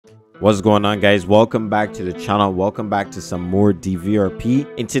What's going on, guys? Welcome back to the channel. Welcome back to some more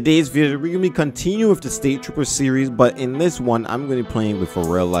DVRP. In today's video, we're going to continue with the State Trooper series, but in this one, I'm going to be playing with a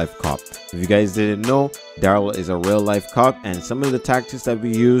real-life cop. If you guys didn't know, Daryl is a real-life cop, and some of the tactics that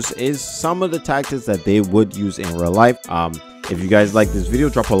we use is some of the tactics that they would use in real life. If you guys like this video,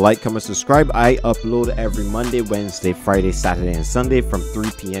 drop a like, comment, subscribe. I upload every Monday, Wednesday, Friday, Saturday, and Sunday from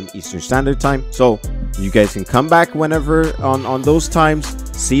 3 p.m. Eastern Standard Time. So you guys can come back whenever on those times,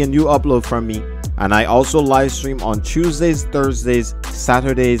 see a new upload from me. And I also live stream on Tuesdays, Thursdays,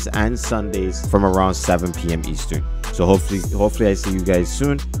 Saturdays, and Sundays from around 7 p.m. Eastern. So hopefully I see you guys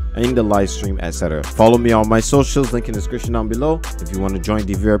soon in the live stream, etc. Follow me on my socials, link in the description down below. If you want to join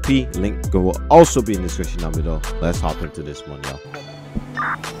DVRP, link will also be in the description down below. Let's hop into this one, y'all.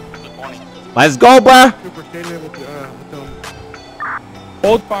 Let's go, bruh.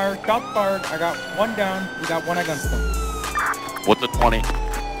 Hold fire, shots fired. I got one down. We got one against them. With the 20.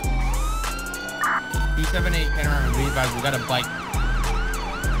 B78 panorama revive. We got a bike.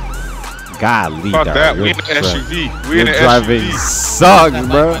 Golly, Fuck that. We in the SUV. We in the driving SUV. sucks,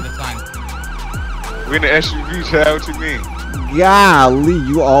 bro. We in the SUV, Chad. What you mean? Golly,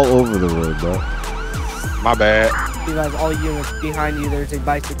 you all over the road, bro. My bad. You guys, all units behind you. There's a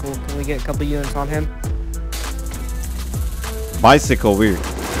bicycle. Can we get a couple units on him? Bicycle, weird.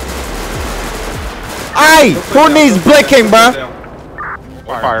 Aye! Who needs blinking, bro?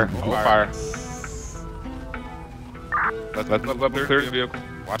 Fire. Fire. Let's move up there. Clear the vehicle.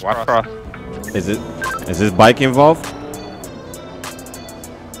 Watch cross. Is this bike involved?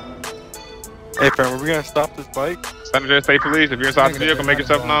 Hey, fam, are we gonna stop this bike? San Andreas State Police, if you're inside the vehicle, make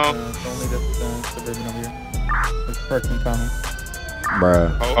yourself known. Only this Suburban over here. It's Perkins County.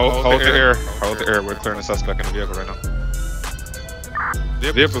 Bruh. Hold the air. Hold the air. We're clearing the suspect in the vehicle right now.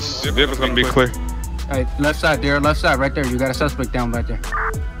 Vehicle's gonna be clear. Alright, left side there, left side, right there. You got a suspect down right there.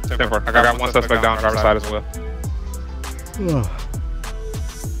 10-4. I got one suspect down driver's side as well.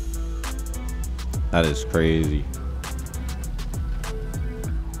 That is crazy.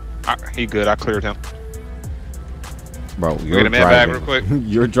 He good. I cleared him. Bro, Get a man bag real quick.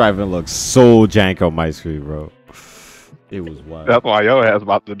 your driving looks so jank on my screen, bro. It was wild. That's why your ass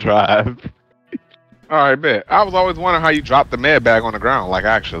about to drive. Alright, bet. I was always wondering how you dropped the med bag on the ground, like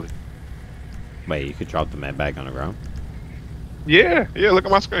actually. Wait, you could drop the man bag on the ground? Yeah, look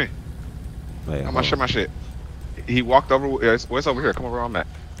at my screen. Wait, I'm gonna show my shit. He walked over, it's over here, come over where I'm at.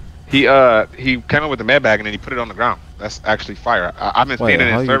 He came in with the med bag and then he put it on the ground. That's actually fire. I've been standing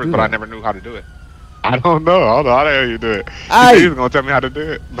in service, but I never knew how to do it. I don't know how the hell you do it. He was gonna tell me how to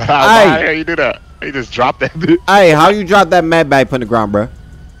do it, but how the hell you do that? He just dropped that bitch. Hey, how you drop that med bag put on the ground, bro?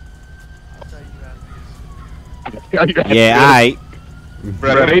 Yeah, alright.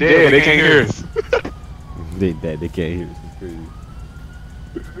 Bro, they dead. They can't hear us. They dead. They can't hear us.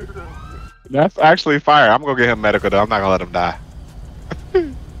 It's crazy. That's actually fire. I'm gonna get him medical though. I'm not gonna let him die.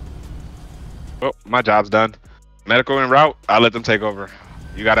 Well, my job's done. Medical en route. I'll let them take over.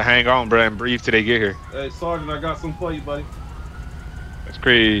 You gotta hang on, bro, and breathe till they get here. Hey, Sergeant, I got some for you, buddy. That's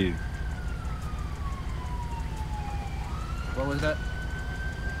crazy. What was that?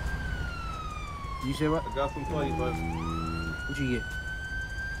 You say what? I got some for you, buddy. What'd you get?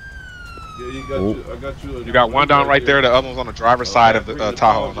 Yeah, you got you. I got you. You got one down right there. The other one's on the driver's side of the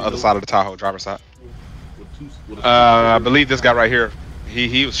Tahoe, on the other side of the Tahoe, driver's side. I believe this guy right here.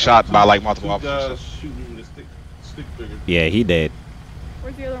 He was shot by like multiple officers. Yeah, he dead.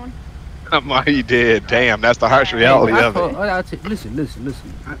 Where's the other one? Come on, he did. Damn, that's the harsh reality of it. Listen.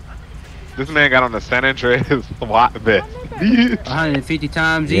 This man got on the San Andreas SWAT vet. 150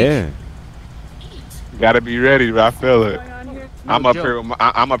 times each. Yeah. Gotta be ready, bro. I feel it. I'm up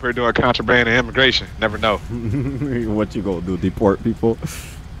here doing contraband and immigration. Never know. What you gonna do? Deport people?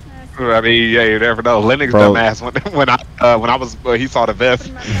 I mean, yeah, you never know. Lennox dumbass when I was he saw the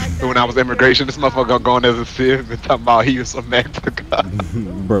vest when I was immigration. This motherfucker going as a civ and talking about he was from Mexico.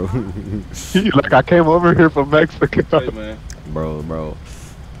 Bro. Like I came over here from Mexico. Hey, man.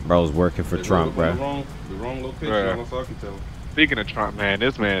 Bro's working for Trump, bro. The wrong location. That's all I can tell him. Speaking of Trump, man,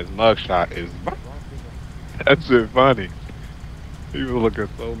 this man's mugshot is that shit funny. He was looking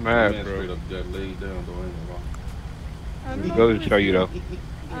so mad, Man, bro. straight up just laid down, though, ain't It goes to show you though.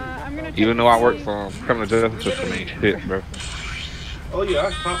 Even though I work for him, criminal justice system ain't shit, bro. Oh yeah,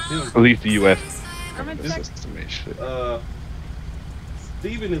 I popped him. At least the U.S. This system ain't shit.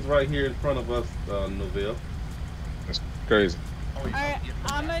 Steven is right here in front of us, Novell. That's crazy. Alright,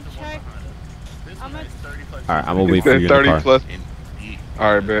 I'm gonna check. Alright, I'm gonna wait for you in the 30 car. plus.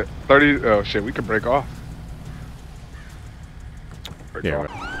 Alright, bet. 30. Oh shit, we can break off. Yeah.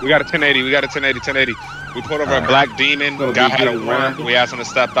 We got a 1080. We got a 1080. We pulled over a black demon. Guy had a warrant. We asked him to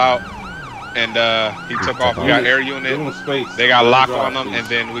step out, and he took off. We got air unit. They got lock on them, and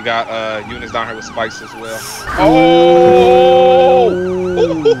then we got units down here with spikes as well. Oh!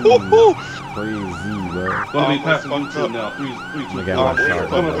 Crazy, bro. Gonna be passing YouTube now. 3, 2, 1.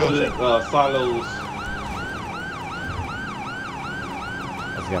 Coming to the silos.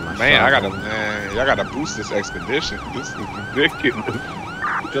 Man, y'all gotta boost this expedition. This is ridiculous.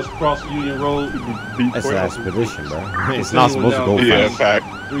 Just cross Union Road. That's an expedition, bro. It's not supposed to go fast. Yeah, in fact.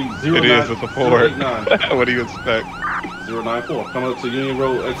 It is a support. What do you expect? 094. Coming up to Union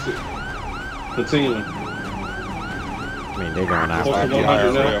Road exit. Continuing. I mean, they're going out.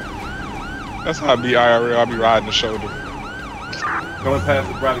 That's how I be IRL. I'll be riding the shoulder. Coming past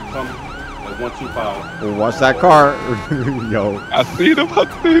the Braddock Tunnel at 125. Well, watch that car. Yo. I see them.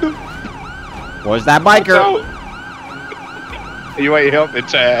 Watch that biker. You ain't helping,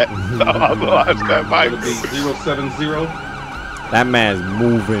 Chad. So I'm gonna watch that biker. 070. That man's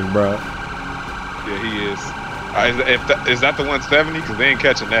moving, bro. Yeah, he is. Is that the 170? Because they ain't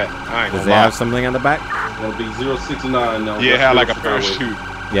catching that. I ain't Does gonna they lie. have something on the back? It'll be 069 now. Yeah, it had like a parachute.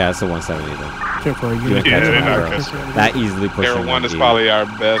 Yeah, it's a 170 then. Yeah, that easily pushes. Air 1 is probably our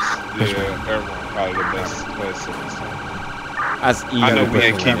best. Yeah, Air 1 probably the best. That's easy. I know we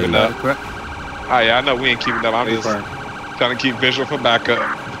ain't keeping up. I know we ain't keeping up. I'm just trying to keep visual for backup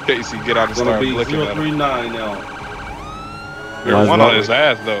in case he get out and start looking at him. 039 now. Air 1 on his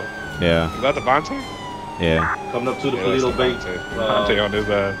ass though. Yeah. Is that Devontae? Yeah. Coming up to the Polito Bay Devontae on his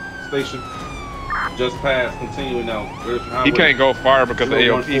ass. Station. Just past, continuing now. He can't go far because of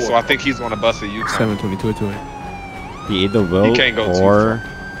AOP, so I think he's going to bust a U-turn. 722. He either will He can't go or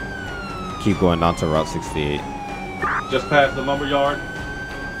keep going down to Route 68. Just past the lumberyard.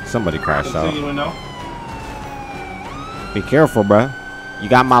 Somebody crashed out. Continuing now. Be careful, bro. You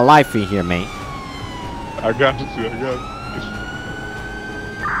got my life in here, man. I got you.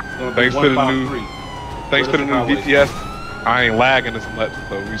 Thanks to the new DPS. I ain't lagging as much,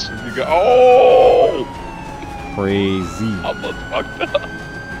 so we should be good. Oh! Crazy. I almost fucked up.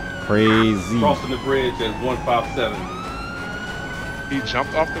 Crazy. Crossing the bridge at 157. He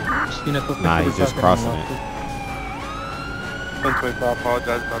jumped off the bridge? Nah, he's just crossing it. 125, I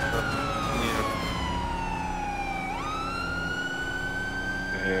apologize about that.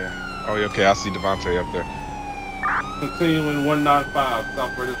 Yeah. Oh, okay, I see Devontae up there. Continuing 195,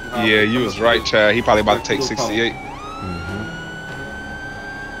 South British Highway. Yeah, you was right, Chad. He probably about to take 68.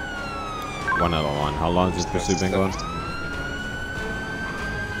 One out of one. How long has this pursuit been going?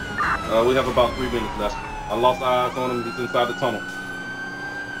 We have about 3 minutes left. I lost eyes on him. He's inside the tunnel.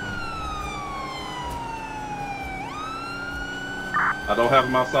 I don't have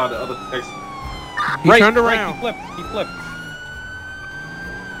him outside the other exit. He turned around. He flipped.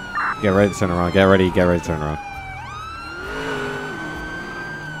 Get ready to turn around. Get ready to turn around.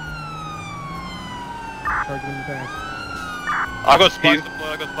 Charging him back. I'll go spike the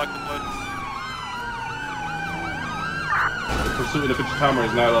blood. The pursuit in the picture timer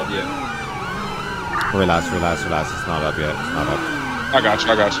is not up yet. Relax. It's not up yet. It's not up. I got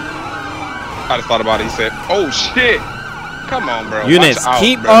you. I just thought about it. He said, oh, shit. Come on, bro. Units, Watch out,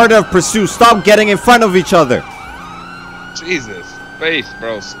 keep bro. order of pursuit. Stop getting in front of each other. Jesus. Space,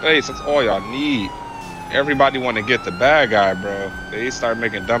 bro. Space. That's all y'all need. Everybody want to get the bad guy, bro. They start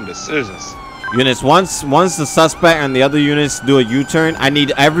making dumb decisions. Units, once the suspect and the other units do a U-turn, I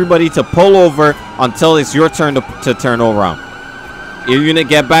need everybody to pull over until it's your turn to turn around. Your unit,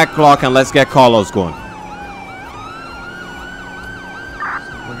 get back clock and let's get call-outs going.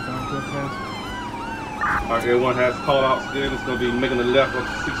 Alright, everyone has call outs again. It's going to be making the left up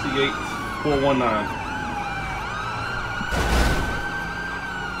to 68-419.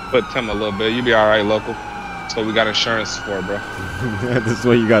 Put Tim a little bit. You be all right, local. So we got insurance for it, bro. This is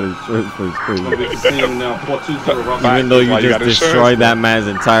what you got insurance for. It's crazy. Now, 420, even though you just destroyed that man's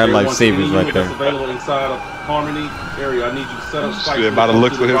entire life savings right there. Available inside of Harmony area. I need you to set up spikes. Shit, by the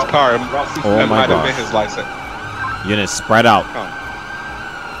looks of his car, Oh that my might have been gosh. his license. Units, spread out.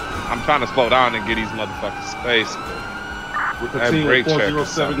 I'm trying to slow down and get these motherfuckers space. We're That brake continuing check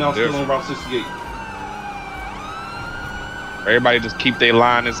 407 now, still on Route 68. Everybody just keep their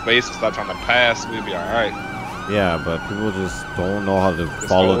line in space and stop trying to pass. We'll be all right. Yeah, but people just don't know how to Just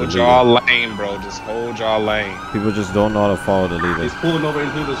follow the hold leader. y'all lane, bro. Just hold y'all lane. People just don't know how to follow the leader. He's pulling over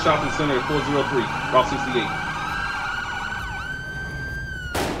into the shopping center at 403, Route 68.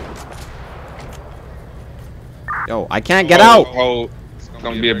 Yo, I can't get out. It's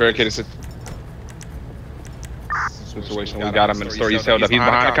gonna be a barricaded situation. We got him in the store. He's held up. He's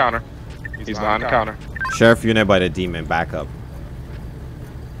behind the counter. He's behind the counter. Sheriff unit by the demon, back up.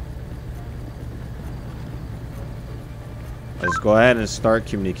 Let's go ahead and start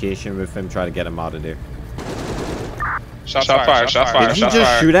communication with him. Try to get him out of there. Shot fired. Did he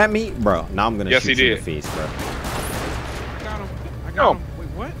just shoot at me, bro? Now I'm gonna shoot you in the face, bro. I got him. Wait,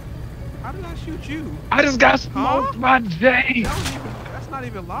 what? How did I shoot you? I just got smoked by Jay. That's not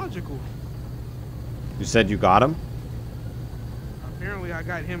even logical. You said you got him? Apparently, I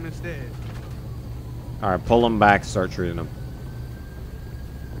got him instead. All right, pull him back. Start shooting him.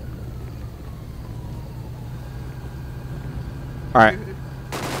 All right.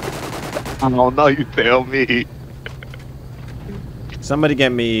 I don't know. You tell me. Somebody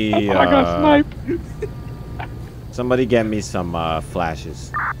get me. I got sniped. Somebody get me some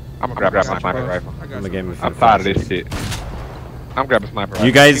flashes. I'm gonna grab my sniper rifle. I'm gonna get me. I'm tired of this shit. I'm grabbing sniper rifle.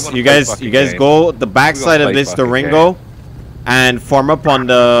 You guys go the back side of this, the Ringo, and form up on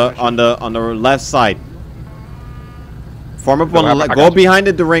the left side. Form up on the left. Go behind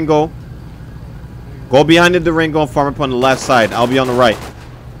the Ringo. Go behind the Ringo and form up on the left side. I'll be on the right.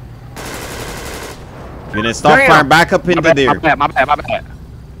 You're gonna stop firing back up into there. My bad.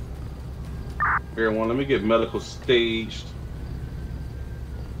 Everyone, let me get medical staged.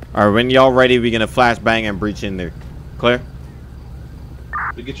 All right, when y'all ready, we're gonna flashbang and breach in there. Clear?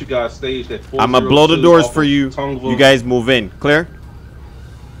 To get you guys staged at 402. I'm gonna blow the doors for you. You guys move in. Clear?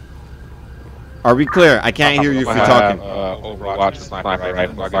 Are we clear? I can't hear you if you're talking. Overwatch sniper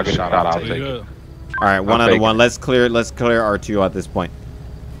rifle. I got shot out. I'll take it. All right, one out of one. Let's clear R2 at this point.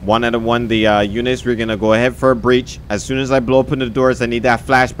 1 out of 1. The units, we're gonna go ahead for a breach. As soon as I blow open the doors, I need that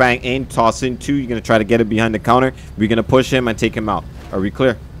flashbang in. Toss in 2. You're gonna try to get it behind the counter. We're gonna push him and take him out. Are we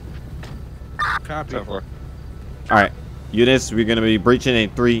clear? Copy. All right, units, we're gonna be breaching in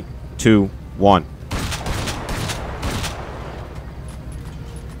 3, 2, 1.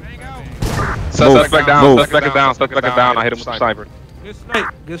 Suspect down. I hit him with the sniper.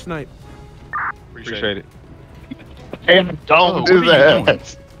 Good snipe. Appreciate it. Hey, don't do that.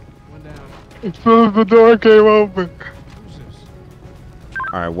 One down. As soon as the door came open.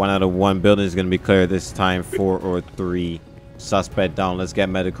 All right, 1 out of 1. Building is gonna be clear this time. 4 or 3. Suspect down. Let's get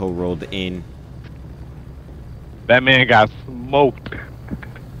medical rolled in. That man got smoked.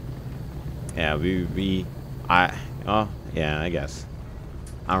 Yeah, yeah, I guess.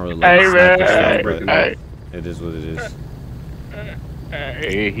 I don't really like sniper stuff, but it is what it is.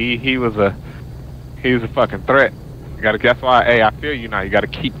 Hey, he was a fucking threat. That's why. Hey, I feel you now. You gotta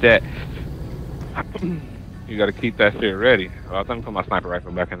keep that. You gotta keep that shit ready. Well, let me put my sniper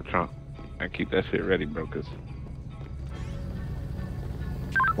rifle back in the trunk and keep that shit ready, bro. Cause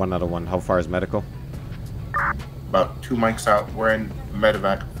 1 out of 1. How far is medical? About 2 mics out. We're in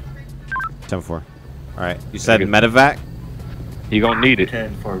medevac. 10-4. All right. You said medevac? You gonna need it.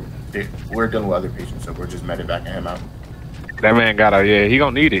 10-4. We're dealing with other patients, so we're just medevacing him out. That man got he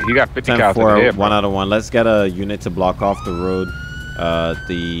gonna need it. He got 50 cows in the head, 1 out of 1. Let's get a unit to block off the road,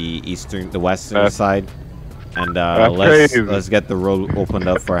 the western side, and let's get the road opened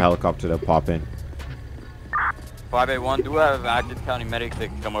up for a helicopter to pop in. 581, do we have active county medics that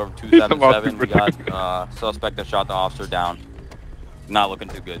can come over 277? We got suspect that shot the officer down. Not looking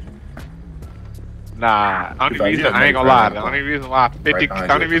too good. Nah, only reason I ain't gonna lie. The only reason why 50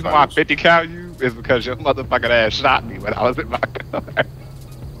 count you is because your motherfucking ass shot me when I was in my car.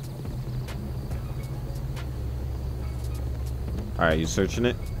 All right, you searching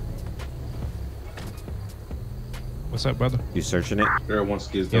it? What's up, brother? You searching it? Everyone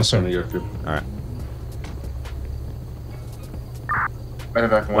skids down. Yes, sir. All right.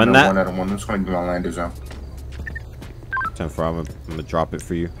 Medevac 1 out of 1. I'm just going to be my lander zone. 10-4. I'm gonna drop it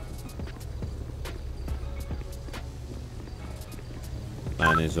for you.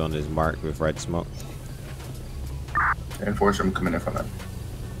 Landing zone is marked with red smoke. Enforcer, I'm coming in from that.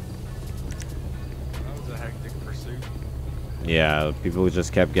 That was a hectic pursuit. Yeah, people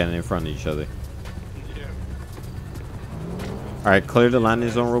just kept getting in front of each other. Yeah. All right, clear the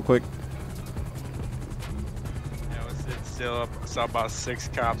landing zone real quick. It's still up. I saw about 6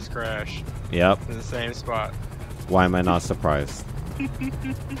 cops crash. Yep. In the same spot. Why am I not surprised? I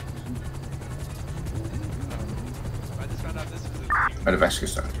just found out this was a thing. Medevac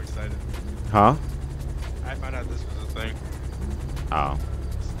is done. I'm excited. Huh? I found out this was a thing. Oh.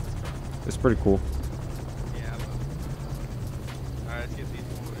 It's pretty cool. Yeah, I love it. Alright, let's get these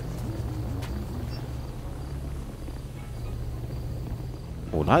boys.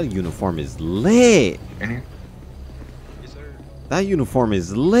 Oh, that uniform is lit. In here? Yes, sir. That uniform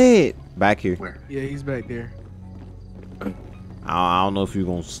is lit. Back here. Where? Yeah, he's back there. I don't know if you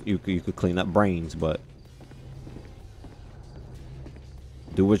could clean up brains, but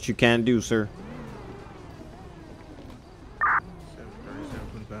do what you can do, sir.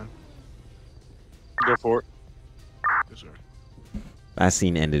 7:37:25. Go for it. Yes, sir. That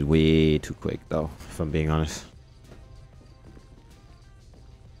scene ended way too quick, though, if I'm being honest.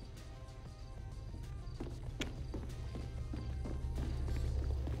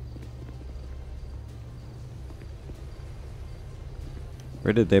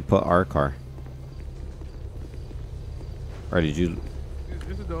 Where did they put our car? Or did you...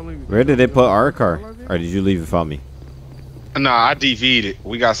 Where did they put our car? Or did you leave it without me? No, I DV'd it.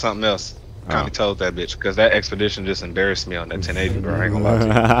 We got something else. Kind of told that bitch because that expedition just embarrassed me on that 1080, bro. I ain't gonna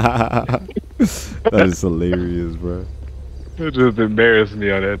lie to you. That is hilarious, bro. It just embarrassed me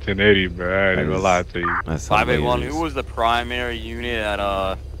on that 1080, bro. I ain't gonna lie to you. That's 581. Who was the primary unit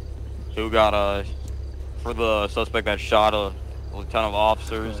at who got for the suspect that shot a lieutenant of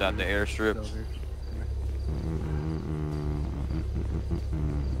officers at the airstrip?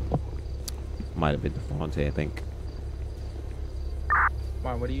 Might have been the Fonte, I think.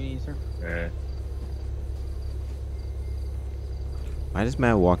 Come on, what do you need, sir? Yeah. Why is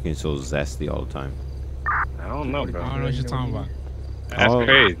man walking so zesty all the time? I don't know, bro. I don't know what you're talking about. That's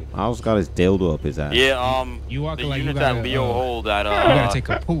crazy. I always got his dildo up his ass. Yeah, You walking the like unit you gotta, that Leo hold at you gotta take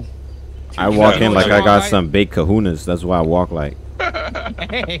a poop. I walk in like I got some big kahunas. That's why I walk like.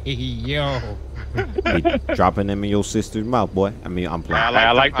 Hey, yo. Be dropping them in your sister's mouth, boy. I mean, I'm playing.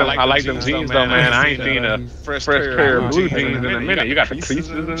 I like them jeans though, man. I ain't seen a fresh pair of blue jeans in a minute. You got the creases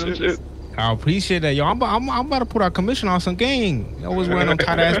and shit. I appreciate that, yo. I'm about to put our commission on some gang. You always wearing them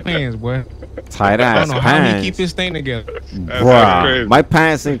tight ass pants, boy. Tight I ass don't know how he pants. keep this thing together. Bruh, my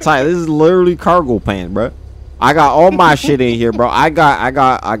pants ain't tight. This is literally cargo pants, bro. I got all my shit in here, bro. I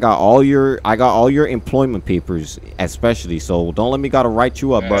got all your employment papers, especially. So don't let me gotta write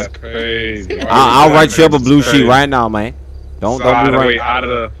you up, bro. That's crazy. I'll write you up a blue sheet right now, man. Don't be right.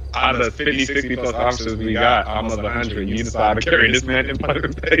 Out of the 50, 60 plus officers we got, almost 100. You decide to carry this man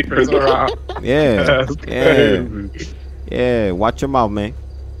employment papers around. Yeah, yeah. Watch your mouth, man.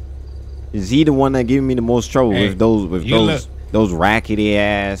 Is he the one that giving me the most trouble with those rackety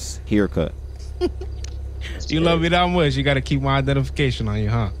ass haircut? You love me that much, you gotta keep my identification on you,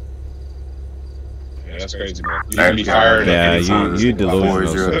 huh? Yeah, that's crazy, man. You can be hired. Yeah, you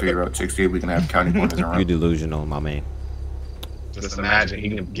delusional. 403 we can have county pointers around. You delusional, my man. Just imagine he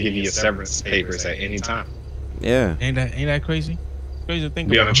can give you severance papers at any time. Yeah. Ain't that crazy? Crazy to think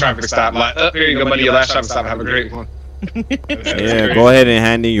Be on a traffic stop, like, up here you go, buddy. Your last traffic stop. Have a great one. Yeah, go ahead and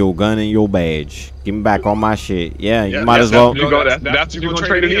hand in your gun and your badge. Give me back all my shit. Yeah, you might as well. That's what you're gonna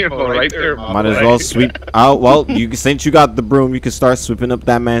trade it in for, right there. Might as well sweep out. Well, since you got the broom, you can start sweeping up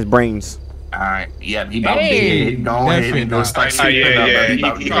that man's brains. Alright, yeah, he about dead. Go ahead and go start sweeping up.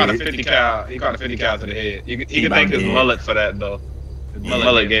 Yeah. He caught a 50 cal. He caught a 50 cal to the head. He can thank his mullet for that though. His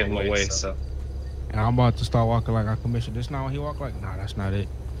mullet gave him away. So. And I'm about to start walking like our commission. This not what he walk like? Nah, that's not it.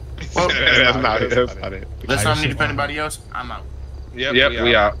 Well, that's not it. Let's not need for anybody else. I'm out. Yep,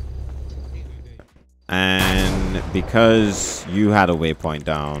 we out. And because you had a waypoint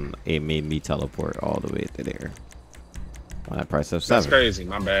down, it made me teleport all the way to there. When I press F7. That's crazy.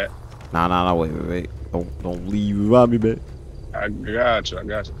 My bad. Nah. Wait. Don't leave without me, man. I got you.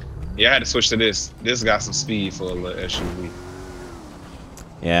 Yeah, I had to switch to this. This got some speed for a little SUV.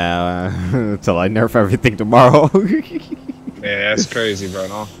 Yeah, until I nerf everything tomorrow. Yeah, that's crazy,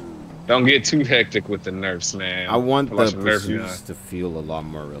 bro. Don't get too hectic with the nerfs, man. I want the pursuits to feel a lot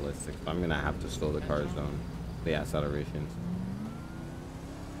more realistic. I'm gonna have to slow the cars down. The accelerations.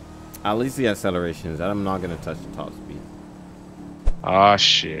 At least the accelerations. I'm not gonna touch the top speed. Ah,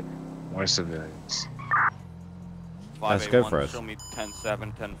 shit. More civilians. That's good for us. Show me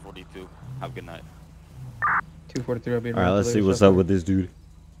 10-7, 10-42. Have a good night. 243 will be Alright, let's see what's up with this dude.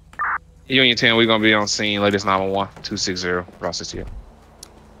 Union 10, we're gonna be on scene. Latest 911 260 Route 68.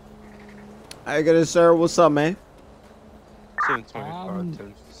 I got it, sir. What's up, man? Other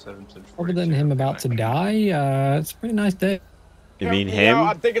than him about to die, it's a pretty nice day. You mean him?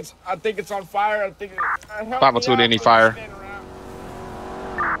 I think it's on fire. I think 502 to any fire.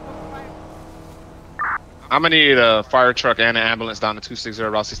 I'm gonna need a fire truck and an ambulance down to 260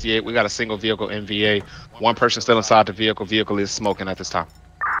 Route 68. We got a single vehicle NVA. One person still inside the vehicle. Vehicle is smoking at this time.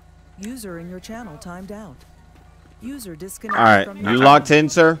 User in your channel timed out. User disconnected. All right, you locked in,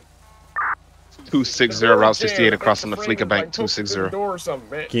 sir? 260 Route 68 across from the Fleeca Bank. 260.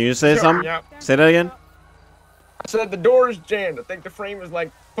 Can you say something? Say that again. I said the door is jammed. I think the frame is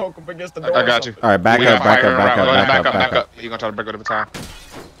like poke up against the door. I got you. All right, back up. You gonna try to break up the time?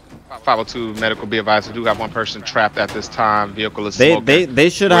 502 medical, be advised. We do have one person trapped at this time. Vehicle is smoking. They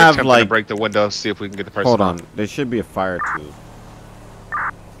should We're have attempting like to break the window, see if we can get the person. Hold on. There should be a fire too.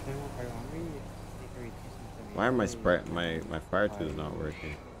 Why are my fire tools not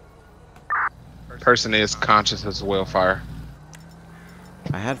working? Person is conscious as well. Fire.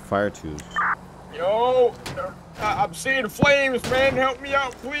 I had fire tools. Yo, I'm seeing flames, man. Help me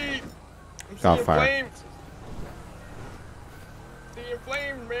out, please. I'm Got seeing fire. flames. Seeing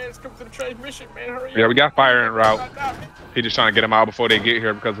flames, man. It's coming to the transmission, man. Hurry up. Yeah, we got fire en route. He just trying to get them out before they get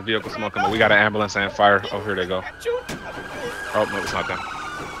here because the vehicle smoking. But we got an ambulance and fire. Oh, here they go. Oh, no, it's not them.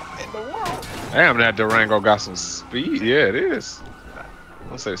 Damn, that Durango got some speed. Yeah, it is.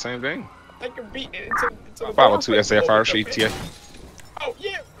 I'll say the same thing. They can beat it into the 502 SAFR, ETA. Oh,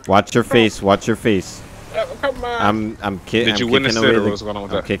 yeah. Watch your face. Watch your face. Come on. I'm Did you witness it, or what's going on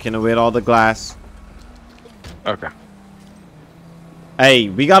with that? Kicking away all the glass. Okay. Hey,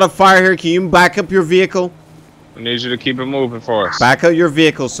 we got a fire here. Can you back up your vehicle? We need you to keep it moving for us. Back up your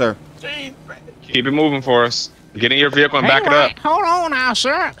vehicle, sir. Keep it moving for us. Get in your vehicle and back it up. Hold on now,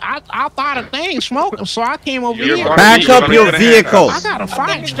 sir. I thought a thing smoking, so I came over here. Back up your vehicle. I got a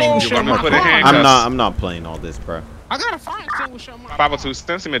fire extinguisher in my car. I'm not playing all this, bro. I got a fire extinguisher in my car. 502,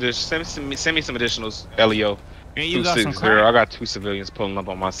 send me some additionals, LEO. And you got some 260. I got 2 civilians pulling up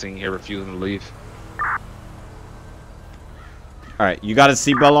on my scene here, refusing to leave. All right, you got a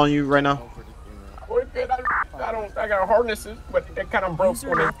seatbelt on you right now? I got harnesses, but they kind of broke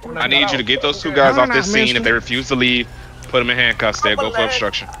when I need you to get those 2 guys off this scene. If they refuse to leave, put them in handcuffs. They go for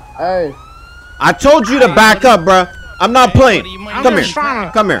obstruction. Hey. I told you to back up, bro. I'm not playing. Come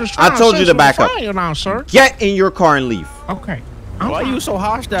here. Come here. I told you to back up. Get in your car and leave. Okay. Why you so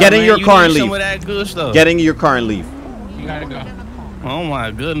hostile? Get in your car and leave. Some of that good stuff. Get in your car and leave. You gotta go. Oh my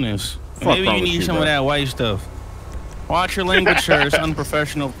goodness. Fuck Maybe wrong you with need you, some bro? of that white stuff. Watch your language, sir. It's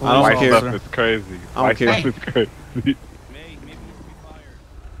unprofessional. I don't care. Stuff is crazy. I don't care. Stuff is crazy.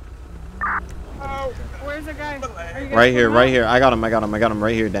 Oh, where's the guy? Right here, right here. I got him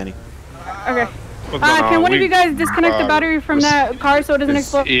right here, Danny. Okay. Can one of you guys disconnect the battery from that car so it doesn't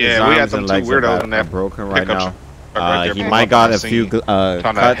explode? Yeah, we got some 2 weirdos in that broken right now. Right he might got a few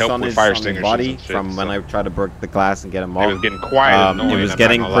cuts on his body from when I tried to break the glass and get him off. It was getting quiet. It was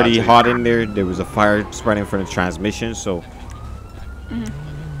getting pretty hot in there. There was a fire spreading from the transmission, so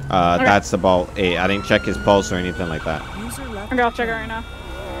that's about it. I didn't check his pulse or anything like that. Okay, I'll check it right now.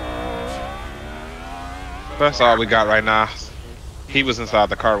 That's all we got right now. He was inside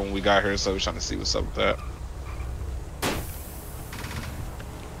the car when we got here, so we're trying to see what's up with that.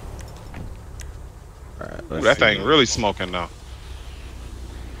 Ooh, that thing really smoking now.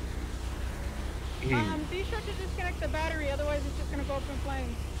 Be sure to disconnect the battery, otherwise it's just gonna go up in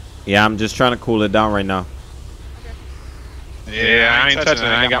flames. Yeah, I'm just trying to cool it down right now. Yeah, I ain't touching it.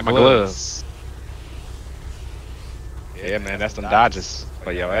 I ain't got my gloves. Yeah, man, that's them Dodgers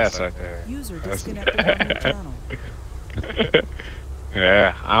for your ass right there. User disconnected from your channel.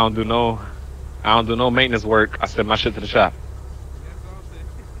 Yeah, I don't do no maintenance work. I send my shit to the shop.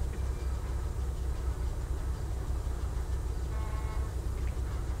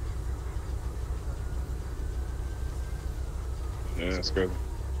 Yeah, that's good.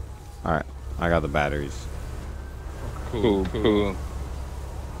 All right, I got the batteries. Cool.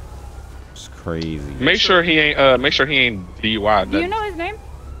 It's crazy. Make sure he ain't DUI. Do you know his name?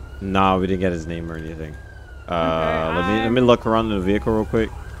 No, we didn't get his name or anything. Let me look around the vehicle real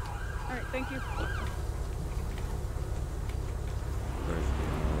quick. All right, thank you.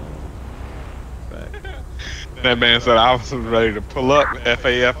 That man said I was ready to pull up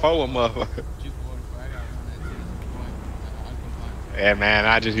FAFO, motherfucker. Yeah, man,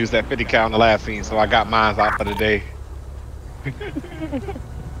 I just used that 50 cal on the last scene, so I got mine out for the day.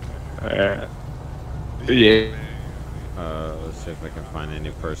 Yeah. Let's see if I can find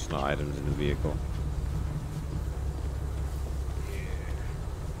any personal items in the vehicle.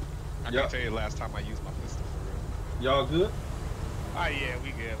 I can tell you last time I used my pistol for real. Y'all good? Oh yeah,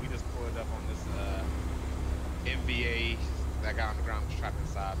 we good. We just pulled up on this MVA. That guy on the ground was trapped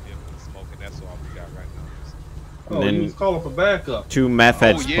inside vehicle smoking. That's all we got right now. Oh, he was calling for backup. 2 meth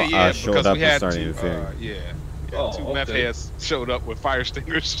heads showed up we and had started 2, interfering. Yeah, 2 meth heads showed up with fire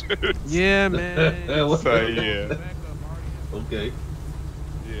extinguishers. Yeah, man. So yeah. Okay.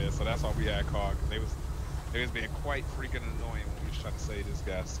 Yeah, so that's all we had called. They was being quite freaking annoying when we was trying to save this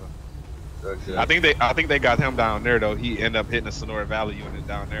guy. So Okay. I think they got him down there though. He ended up hitting a Sonora Valley unit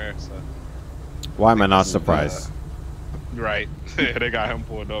down there. So Why am I not surprised? right, they got him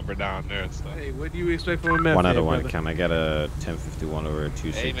pulled over down there. So Hey, what do you expect from a meth? 1 out of 1. brother? Can I get a 1051 over a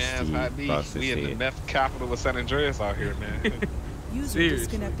 260? hey man, that's how we in the meth capital of San Andreas out here, man. User Seriously.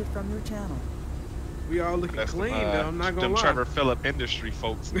 disconnected from your channel. We all looking That's clean, them, though. I'm not gonna them lie. Trevor Phillip industry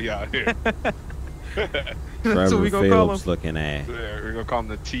folks we out here. That's what we gonna call Phillips looking at. Yeah, we're gonna call them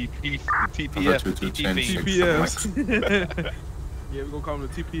the TPF. TPS. Yeah, we're gonna call them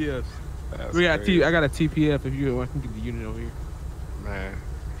the TPS. That's We got crazy. I got a TPF if you want. I can get the unit over here. Man,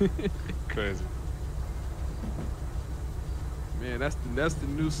 crazy. Man, that's the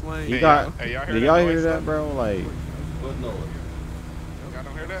new slang. You got? Hey, y'all Did y'all hear that, bro? Like. What noise? Y'all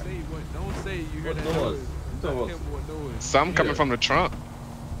don't hear that? Don't say you hear that noise? noise. What noise? Something coming from the trunk.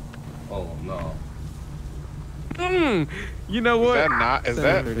 Oh no. You know what? Is that not? Is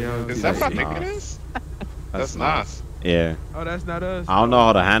that what I think it is? That's nice. Yeah. Oh, that's not us. I don't know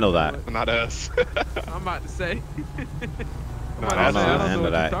how to handle that. Not us. I'm about to say. I don't know how to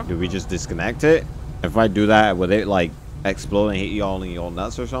handle that. Do we just disconnect it? If I do that, would it like explode and hit you all in your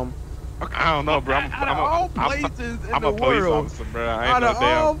nuts or something? I don't know, bro. I'm a police officer, bro. Out of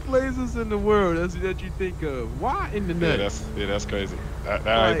all places in the world, that's what you think of. Why in the nuts? Yeah, that's crazy. That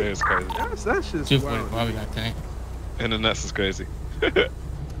right there is crazy. That's just wild. In the nuts is crazy.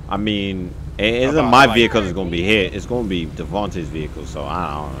 I mean, it isn't my vehicle that's gonna be hit. It's gonna be Devontae's vehicle, so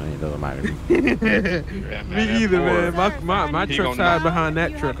I don't know. It doesn't matter. Me either, man. My truck's hide behind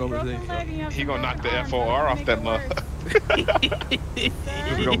that truck over there. He gonna knock the FOR off that mother.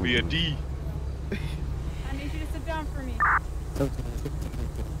 It's gonna be a D. I need you to sit down for me.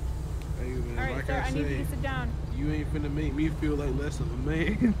 Hey, man, Alright, like sir, I need you say, to sit down. you ain't finna make me feel like less of a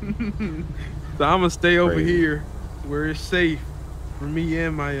man. So I'm gonna stay over here where it's safe for me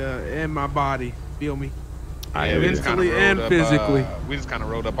and my body. Feel me? Mentally and physically. We just kind of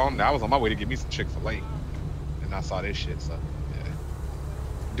rode up on that. I was on my way to get me some Chick-fil-A, and I saw this shit. So yeah.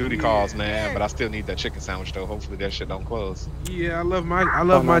 Duty calls, man. But I still need that chicken sandwich though. Hopefully that shit don't close. Yeah, I love my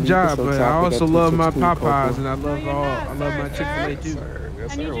job, but I also love my Popeyes, and I love my Chick-fil-A too.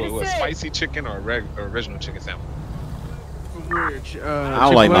 Yes, sir. What, spicy chicken or original chicken sandwich? I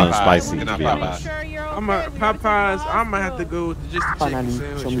don't like nothing spicy, to be honest. I'm a Popeyes. I'm gonna have to go with just the chicken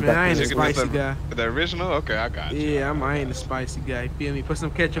sandwich, man. I ain't a spicy guy. The original? Okay, I got you. Yeah, I ain't a spicy guy. Feel me? Put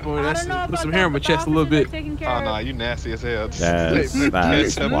some ketchup on it. Put some hair on my chest a little bit. Oh no, you nasty as hell. That's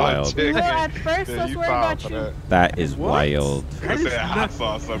wild. Well, at first, let's worry about you. That is wild. I said hot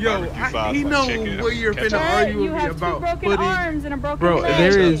sauce or barbecue sauce. He know where you're finna argue with me about broken arms and a broken Bro, leg.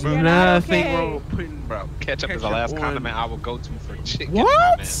 there is nothing wrong with putting. Bro, ketchup is the last condiment I will go to for chicken.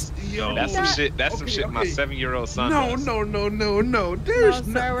 What? Yo, that's some shit. That's some shit my 7-year-old son does. No. There's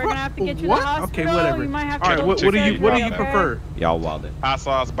no, sir, we're gonna have to get you to the hospital. Okay, whatever. You might have All to right, go what do you prefer? Y'all wildin'. Hot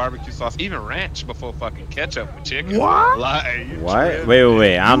sauce, barbecue sauce, even ranch before fucking ketchup with chicken. What? What?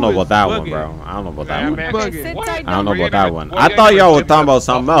 Wait. I don't know about that one, bro. I don't know about that one. Man, I don't know about that one. I thought y'all were talking about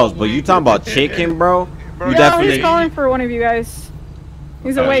something else, but you talking about chicken, bro? You definitely. He's calling for one of you guys.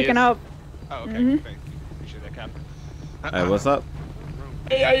 He's waking up. Oh, okay. Thank you. Appreciate that, Captain. Hey, what's up?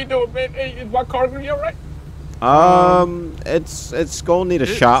 Hey, how you doing, man? Hey, is my car gonna be alright? It's gonna need a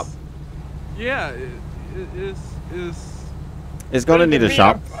shop. Yeah, It's gonna need a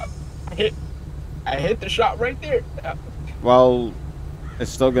shop. I hit the shop right there. Well,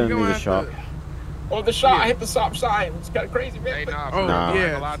 it's still gonna need a shop. Oh, the shop! I hit the stop sign. It's kind of crazy, man. Hey, nah, Nah.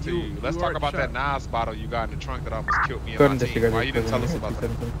 yeah. Lie to you. Let's talk about that Nas bottle you got in the trunk that almost killed me and my team. Why you didn't tell us about that?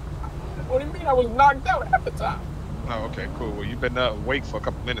 What do you mean? I was knocked out half the time. Oh, okay, cool. Well, you've been awake for a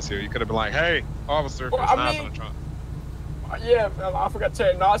couple minutes here. You could have been like, "Hey, officer, Well, there's I Nas mean- in the trunk." Yeah, I forgot to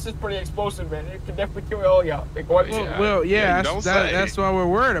tell you. Nas is pretty explosive, man. It could definitely kill all y'all. Like, what? Well, that's why we're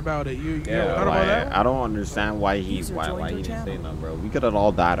worried about it. You Yeah, thought about that? I don't understand why he didn't say nothing, bro. We could have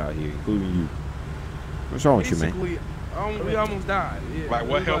all died out here, including you. What's wrong with you, man? We almost died. Yeah. Like,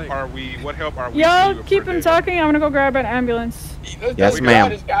 what help are we? What help are we? Y'all keep him talking. I'm gonna go grab an ambulance. Yes,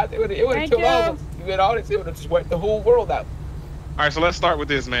 ma'am. It would have killed all of us. You did all this. It would have just wiped the whole world out. All right, so let's start with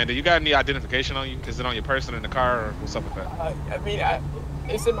this, man. Do you got any identification on you? Is it on your person in the car, or what's up with that? I mean,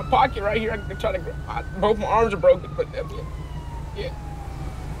 it's in my pocket right here. I can try to. Both my arms are broken, but yeah,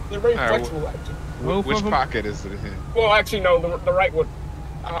 they're very flexible, actually. Which pocket is it in? Well, actually, no, the right one.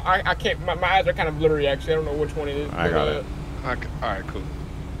 I can't. My eyes are kind of blurry. Actually, I don't know which one it is. I got it. Okay, all right, cool.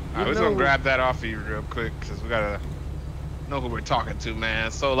 All right, we're just gonna grab that off of you real quick because we gotta know who we're talking to,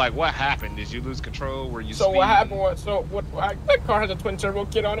 man. So, like, what happened? Did you lose control? Were you? So speeding? what happened was, that car has a twin turbo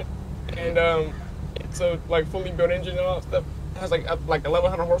kit on it, and it's a like fully built engine and all that stuff. It has like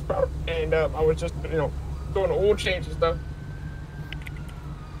 1100 horsepower, and I was just doing the oil change and stuff.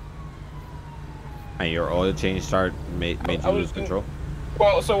 And your oil change made you lose control?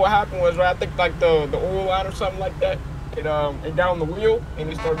 Well, so what happened was, I think like the oil line or something like that, it got on the wheel and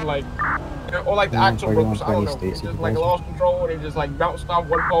it started like, or like the axle broke, I don't know. It just like lost control and it just like bounced off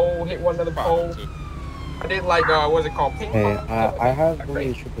one pole, hit one other pole. I did like what's it called? Ping pong? I have one of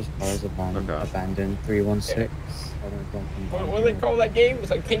the trooper's cars abandoned 316. What do they call that game? It's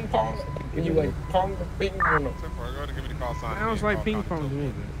like ping pong. When you like pong the ping. I don't know. Sounds like ping pong to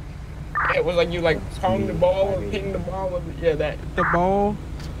me. Yeah, it was like you like pong the ball or ping the ball. Yeah, that. The ball.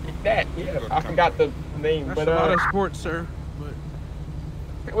 That. Yeah, I forgot the name. That's but a lot of sports, sir. But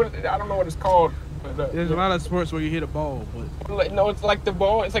I don't know what it's called. But, there's a lot of sports where you hit a ball, but no, it's like the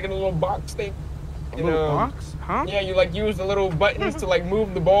ball. It's like in a little box thing. A little box? Huh? Yeah, you like use the little buttons to like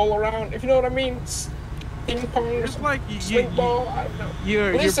move the ball around. If you know what I mean. Ping pong. It's like ball. I don't know.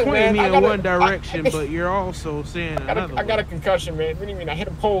 You're pointing me in one direction, but you're also saying another. I got a concussion, man. What do you mean? I hit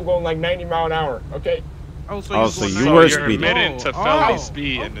a pole going like 90 miles an hour. Okay. Oh, so you were speeding. Admitted to felony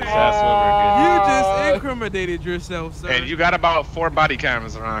speed in this ass over again. You just incriminated yourself, sir. And you got about 4 body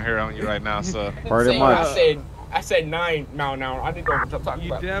cameras around here on you right now, so. Pretty much. I said 9 miles an hour. I didn't know what I'm talking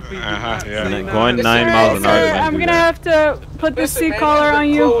about. Yeah. Going 9 miles an hour. I'm gonna have to put the seat collar on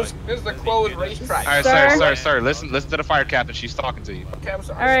you. This is a closed racetrack. All right, sir. Listen to the fire captain. She's talking to you. Okay, I'm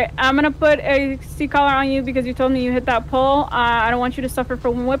sorry. All right, I'm gonna put a seat collar on you because you told me you hit that pole. I don't want you to suffer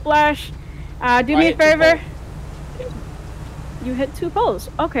from whiplash. Do me a favor. You hit 2 poles.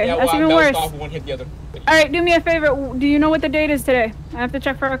 Okay, yeah, that's even worse. Off, one hit the other. All right, do me a favor. Do you know what the date is today? I have to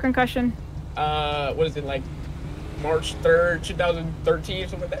check for a concussion. What is it, like March 3rd, 2013 or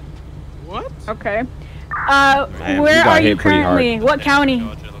something like that? What? Okay. Man, where are you currently? What county?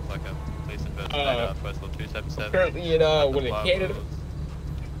 Currently in what is it, Canada?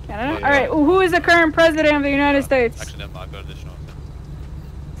 Canada. All right. Who is the current president of the United States?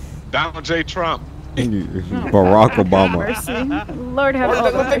 Donald J. Trump. Barack Obama. Mercy. Lord have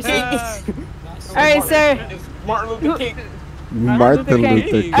mercy. All right, sir. Martin Luther King. Martin Luther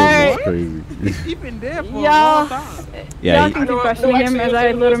King is crazy. He's been dead for a long time. Yeah, y'all can keep questioning him as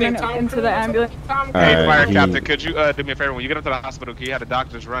I load him into the ambulance. Hey, fire captain, could you do me a favor? When you get him to the hospital, can you have the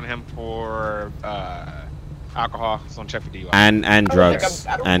doctors run him for alcohol? So check for DUI. And drugs.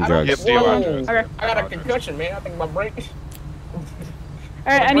 And drugs. Yep, DUI. Okay. I got a concussion, man. I think my brain.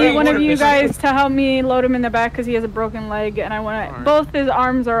 All right, I need one of you guys to help me load him in the back because he has a broken leg, and I want to. Both his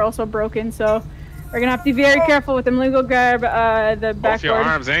arms are also broken, so we're gonna have to be very careful with him. Let me go grab the backboard. Both your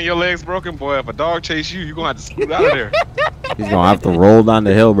arms and your legs broken, boy. If a dog chase you, you're gonna have to scoot out of there. He's gonna have to roll down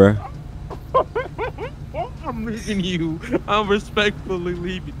the hill, bro. I'm leaving you. I'm respectfully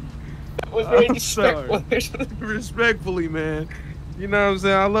leaving you. That was very disrespectful. Respectfully, man. You know what I'm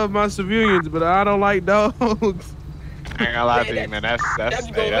saying? I love my civilians, but I don't like dogs. I ain't gonna lie to you, man. That's a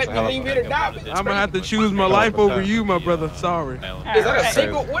hell of a I'm gonna have to choose my life over you, my brother. Sorry. Is that a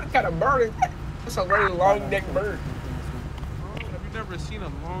single? What kind of bird? That's a very long-necked bird. Have you never seen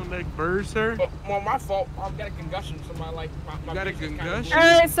a long-necked bird, sir? Well, my fault. I've got a concussion, so my like. You got a concussion? All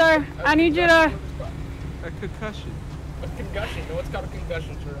right, sir. I need you to. A concussion. A concussion? No, it's called a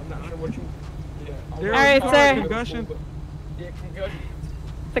concussion, sir. I'm not sure what you. Yeah. All right, sir. Concussion. Yeah, concussion.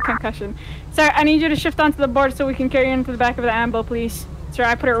 The concussion. Sir, I need you to shift onto the board so we can carry you into the back of the ambo, please. Sir,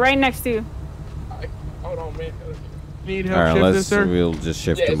 I put it right next to you. Hold on, man. Need help Alright, sir? We'll just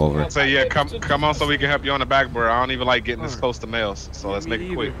shift him over. So yeah, come on so we can help you on the backboard. I don't even like getting this close to males, so let's make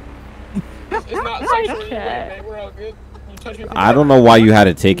it quick. It's not sexual, man. We're all good. You touch me. I don't know why you had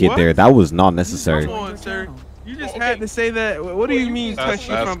to take it there. That was not necessary. Come on, sir. You just had to say that. What do you mean touch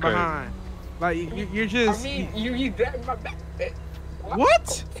you from behind? Like you're just. I mean, you grabbed my back.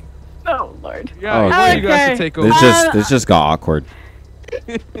 What? Oh Lord. Yeah, you guys should take over. This just got awkward.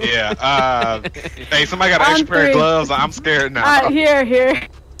 Yeah. Hey, somebody got an extra pair of gloves. I'm scared now. Here.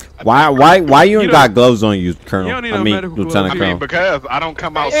 Why you ain't got gloves on you, Colonel? You don't need I no mean, medical Lieutenant Colonel. Because I don't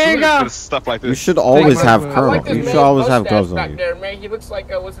come out suited for stuff like this. You should always have Colonel. You should always have gloves on you. There, man. He looks like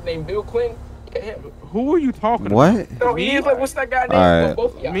what's his name, Bill Clinton. Who are you talking about? What? No, he is like, what's that guy name?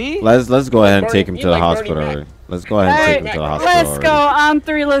 Alright. Me? Let's go ahead and take him to the hospital. Let's go ahead and take him to the hospital. Let's go. On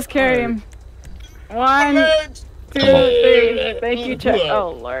 3. Let's carry him. 1, 2, 3. Thank you, Chuck.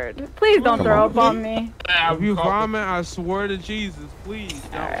 Oh Lord. Please don't throw up on me. If you vomit, I swear to Jesus, please.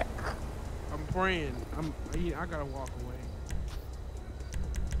 Alright. I'm praying. I gotta walk away.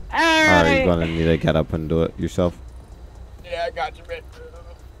 Alright, you're gonna need to get up and do it yourself. Yeah, I got you, man.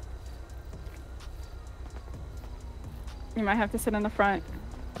 You might have to sit in the front.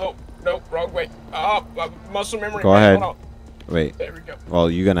 Oh, no, wrong way. Muscle memory. Go ahead. Wait. There we go.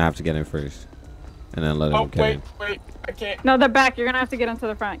 Well, you're gonna have to get in first, and then let him get in. Wait, I can't. No, the back. You're gonna have to get into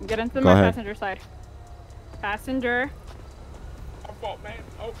the front. Get into my passenger side. Passenger. My fault, man.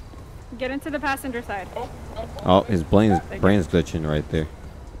 Oh. Get into the passenger side. Oh, his brain's glitching right there.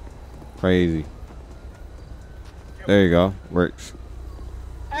 Crazy. There you go. Works.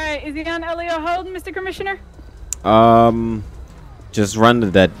 All right. Is he on LEO hold, Mr. Commissioner? Just run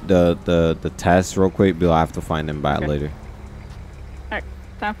the test real quick. We'll have to find him back later. Alright,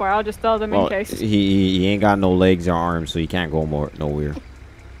 time for it. I'll just tell them in case. He ain't got no legs or arms, so he can't go nowhere.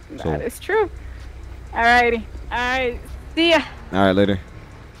 That is true. Alrighty. Alright. See ya. Alright, later.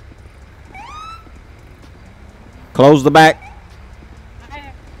 Close the back.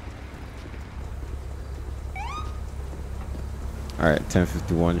 Alright,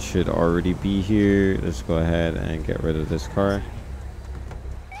 1051 should already be here. Let's go ahead and get rid of this car.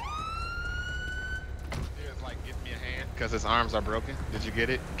 Because his arms are broken. Did you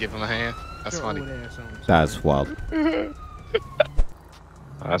get it? Give him a hand. That's funny. That's wild.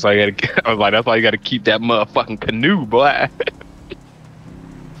 That's why you gotta. I was like, that's why you gotta keep that motherfucking canoe, boy.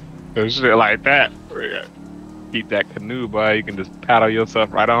 And shit like that. Keep that canoe, boy. You can just paddle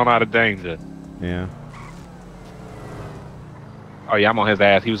yourself right on out of danger. Yeah. Oh yeah, I'm on his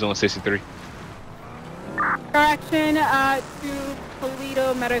ass. He was on 63. Correction to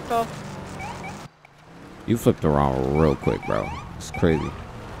Toledo Medical. You flipped around real quick, bro. It's crazy.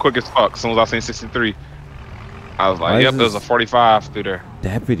 Quick as fuck. As soon as I seen 63, I was like, yep, there's a 45 through there.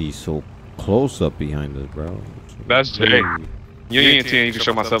 Deputy so close up behind us, bro. That's Jay. Union 10, you can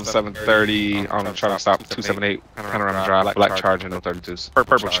show myself 730. I'm trying to stop 278. Panorama drive, black charge, and no 32s.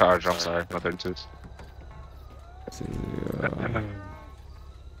 Purple charge, I'm sorry, no 32s.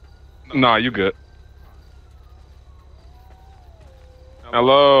 Nah, you good.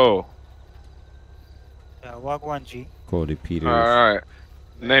 Hello. Wagwan G. Cody Peters. Alright.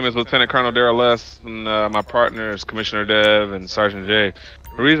 Name is Lieutenant Colonel Darrell S. And my partner is Commissioner Dev and Sergeant J.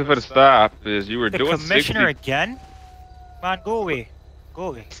 The reason for the stop is you were doing Commissioner again? Man, go away. Go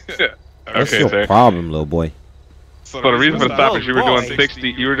away. What's your problem, little boy? So the reason for the stop is you were doing 60.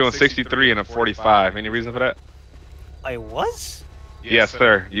 You were doing 63 and a 45. Any reason for that? I was? Yes,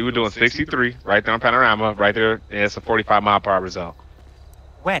 sir. You were doing 63 right there on Panorama, right there. And it's a 45-mile-per-hour zone.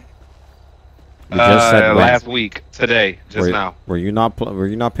 When? You just said last week, today, just now. Were you not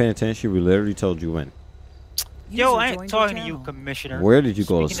paying attention? We literally told you when. Yo, I ain't talking to you, Commissioner. Where did you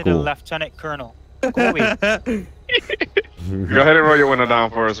go to Speaking to the school? Lieutenant Colonel. Go away. Go ahead and roll your window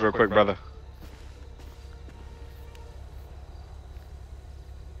down for us real quick, brother.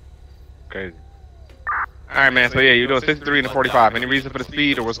 Crazy. Alright, man. So, yeah, you're doing 63 and a 45. Any reason for the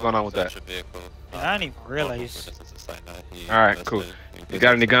speed or what's going on with that? I didn't even realize. Alright, cool. You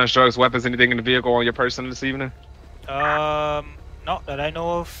got any guns, drugs, weapons, anything in the vehicle on your person this evening? Not that I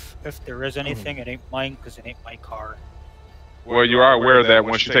know of. If there is anything, it ain't mine because it ain't my car. Well, you are aware that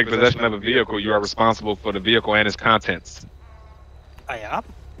once you take possession of a vehicle, you are responsible for the vehicle and its contents. I am?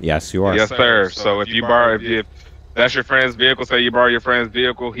 Yes, you are. Yes, sir. So if you borrow, if that's your friend's vehicle, say you borrow your friend's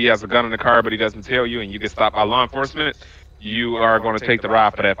vehicle, he has a gun in the car, but he doesn't tell you, and you get stopped by law enforcement, you are going to take the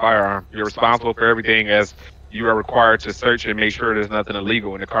ride for that firearm. You're responsible for everything, as you are required to search and make sure there's nothing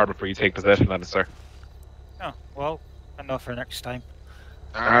illegal in the car before you take possession of it, sir. Oh, well, I know for next time.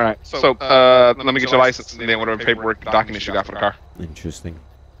 Alright, so let me get your license and then whatever paperwork, documents you got for the car. Interesting.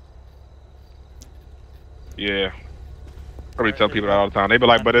 Yeah. Probably tell people that all the time. They be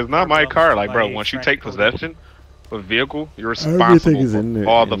like, but it's not my car. Like, bro, once you take possession of a vehicle, you're responsible for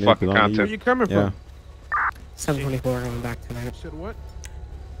all the fucking content. Where you coming from? 724 going back tonight. Said what?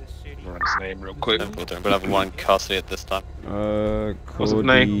 Run his name real quick. But I have one custody at this time. What's his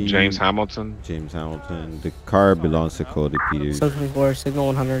name? James Hamilton. James Hamilton. The car belongs to Cody Peters. 724, Signal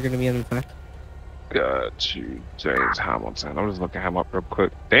 100 are going to be in effect. Got you, James Hamilton. I'm just looking him up real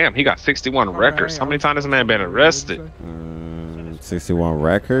quick. Damn, he got 61 records. How many times has this man been arrested? 61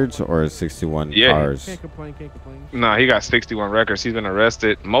 records or 61 cars? Can't complain. Nah, he got 61 records. He's been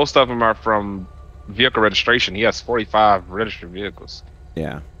arrested. Most of them are from vehicle registration. He has 45 registered vehicles.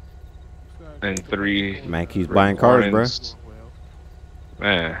 Yeah. And 3. Man keeps buying cars, bro.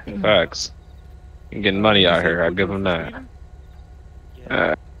 Man, facts. He's getting money out here. I give him that. I don't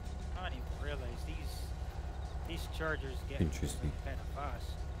even realize these chargers get Interesting. kind of fast.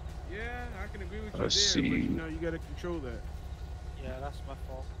 Yeah, I can agree with you Let's there, see. but you know you gotta control that. Yeah, that's my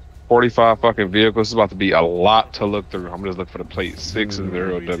fault. 45 fucking vehicles. It's about to be a lot to look through. I'm just looking for the plate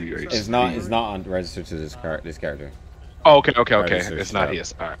 60WH. It's not registered to this character. Oh, okay. It's not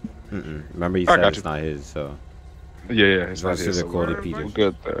his. All right. Remember, you said it's not his, so. Yeah, it's not his. Cody Peters.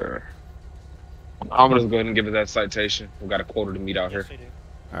 Good there. I'm gonna go ahead and give it that citation. We got a quota to meet out here.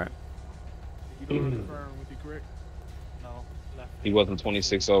 All right. You don't have the firearm with you, correct? No. He wasn't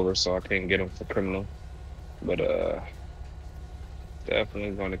 26 over, so I can't get him for criminal. But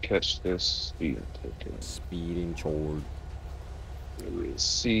definitely going to catch this speeding ticket. Speeding charge.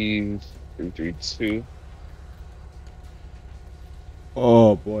 Receive 332.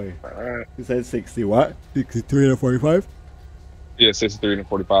 Oh boy. Alright. You said 60 what? 63 and a 45? Yeah, 63 and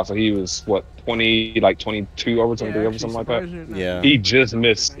 45. So he was what, 22 over, 23 over, something like that. Yeah. He just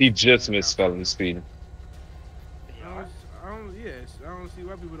missed felony speeding. I don't see why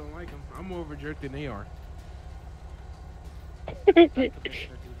why people don't like him. I'm more of a jerk than they are.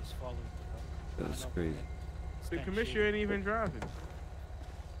 That's crazy. The commissioner ain't even driving.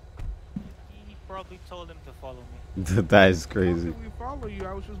 He probably told him to follow me. That is crazy. How could we follow you?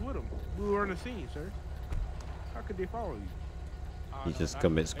 I was just with him. We were on the scene, sir. How could they follow you? He just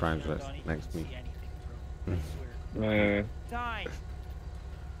commits crimes next to me. Man. Die.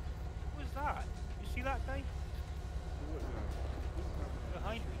 Who is that? You see that guy?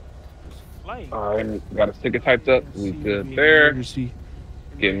 Behind me. He's flying. Alright, got a ticket typed up. We good there.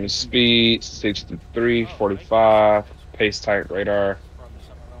 Getting speed 63, 45, pace tight radar.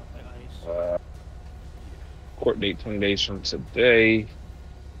 Court date 20 days from today.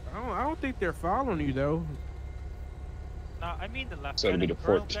 I don't think they're following you though. No, I mean the left. So it'll be the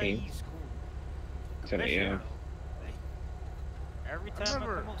 14th. 10 a.m. Every time I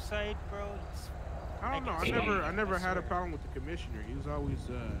come outside, bro. I don't know. I never had a problem with the commissioner. He was always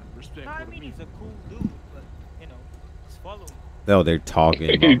respectful. No, I mean he's a cool dude, but you know, he's following. No, they're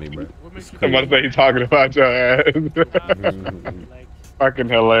talking about me, bro. I'm about to say he's talking about your ass. Fucking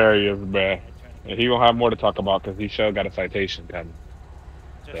hilarious, man. And he won't have more to talk about because he sure got a citation coming.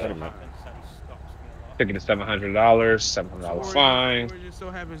 Ticket is $700, $700 fine. It just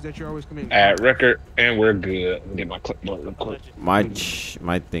so happens that you're always coming. Add record, and we're good. Let me get my clipboard real quick.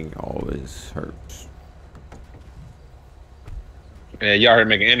 My thing always hurts. Yeah, y'all heard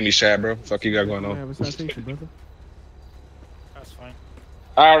making enemy chat, bro. Fuck you got going on. Have a citation, brother. Fine.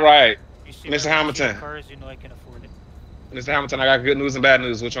 All right, Mr. Hamilton. Cars, you know I can afford it. Mr. Hamilton, I got good news and bad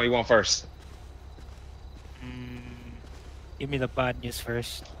news. Which one you want first? Give me the bad news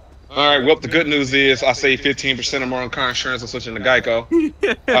first. All right. Well, the good news is I save 15% or more on car insurance. I'm switching to Geico.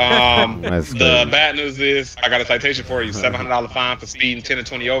 The bad news is I got a citation for you. $700 fine for speeding 10 and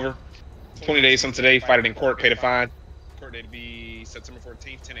 20 over. 20 days from today. Fight it in court. Pay the fine. Court date to be September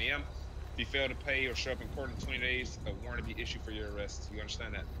 14th, 10 a.m. If you fail to pay or show up in court in 20 days, a warrant will be issued for your arrest. You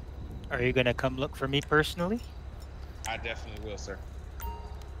understand that? Are you gonna come look for me personally? I definitely will, sir.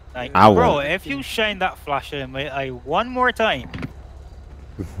 Like, I bro, won't. if you shine that flash in my eye one more time.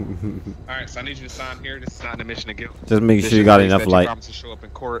 All right, so I need you to sign here. This is not an admission of guilt. Just make sure you got enough light. Promise to show up in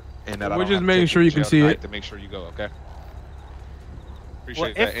court, and that We're just making sure you can see it. To make sure you go, okay? Well,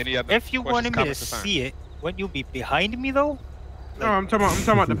 Appreciate that. Any other if you wanted me to see it, wouldn't you be behind me though? No, I'm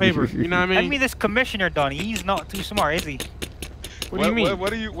talking about the paper. You know what I mean? I mean, this commissioner Donnie, he's not too smart, is he? What do you mean?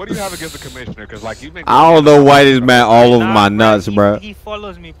 What do you have against the commissioner? Because like you make. I don't know why this man all over my nuts, bro. He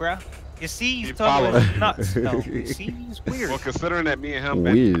follows me, bro. You see, he's talking about nuts. No, you see, he's weird. Well, considering that me and him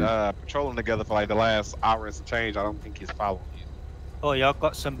been patrolling together for like the last hour and some change, I don't think he's following you. Oh, y'all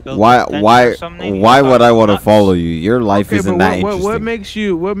got some. Why would I want to follow you? Your life isn't that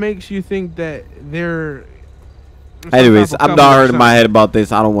interesting. What makes you think that they're? Anyways, I'm not hurting my head about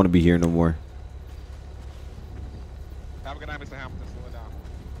this. I don't want to be here no more. Have a good night, Mr. Hamilton.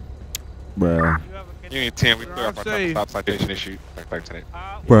 Bruh. You ain't 10. We clear up our stop citation issue back today.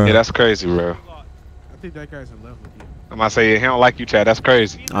 Bruh. Yeah, that's crazy, bro. I think that guy's in love with you. I'm gonna say he don't like you, Chad. That's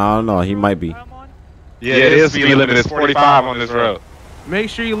crazy. I don't know. He might be. Yeah, it is. Speed limit is 45 on this road.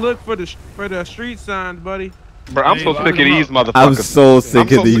 Make sure you look for the street signs, buddy. Bro, I'm so sick of these motherfuckers. I'm so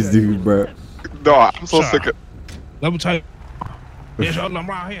sick of these dudes, bro. No, I'm so sick of. Let me tell you. There's all them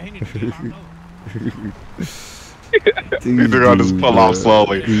right here. He needs to get locked up. We're gonna just pull off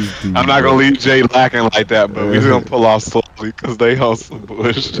slowly. I'm not gonna leave Jay lacking like that, but we're just gonna pull off slowly because they on some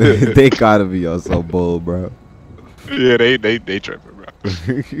bullshit. They gotta be on some bull, bro. Yeah, they tripping, bro.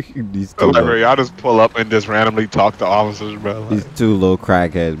 These two Y'all just pull up and just randomly talk to officers, bro. These two little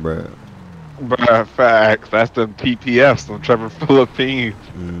crackheads, bro. Bruh, facts. That's the PPFs, them Trevor Philippines.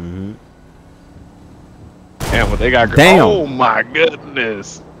 Mm-hmm. Damn, what they got? Damn. Oh my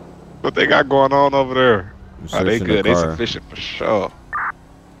goodness, what they got going on over there? Oh, they good. They sufficient for sure.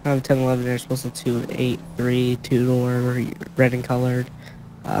 1011 Air Postal 283, 2-door, red and colored,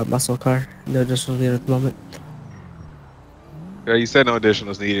 muscle car. No additional needed at the moment. Yeah, you said no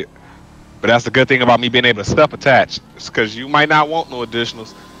additionals needed, but that's the good thing about me being able to step attach. It's because you might not want no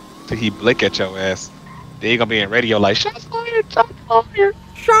additionals till he blick at your ass. They gonna be in radio like shots fired, shots fired,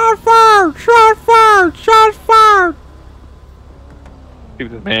 shot fired, shot fired, shots fired. See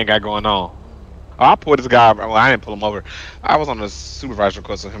what this man got going on. Oh, I pulled this guy. Well, I didn't pull him over. I was on the supervisor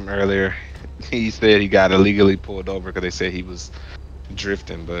request with him earlier. He said he got illegally pulled over because they said he was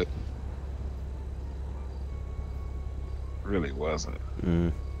drifting, but really wasn't.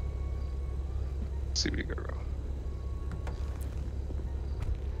 Mm. Let's see what he got wrong.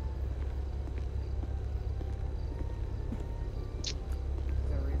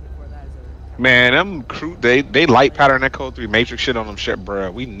 Man, them crew, they light pattern that code 3 matrix shit on them shit, bro.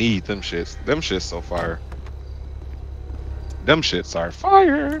 We need them shits. Them shits so fire. Them shits are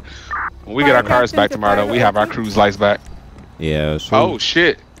fire. When we get our cars back tomorrow, though, we have our cruise lights back. Yeah. Sure. Oh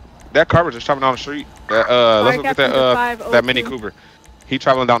shit, that car was just traveling down the street. Let's look at that Mini Cooper. He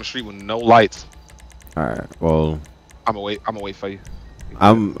traveling down the street with no lights. All right. Well, I'm gonna wait for you.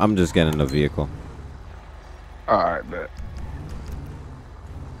 I'm just getting the vehicle. All right, bet.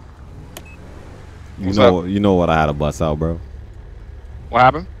 You know what I had to bust out, bro. What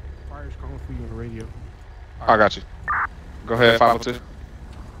happened? Fire's calling for you on the radio. I got you. Go ahead, 502.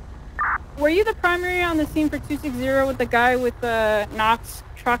 Were you the primary on the scene for 260 with the guy with the Knox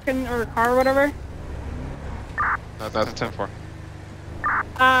truck or car or whatever? That's a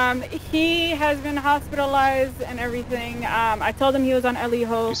 10-4. He has been hospitalized and everything. I told him he was on Ellie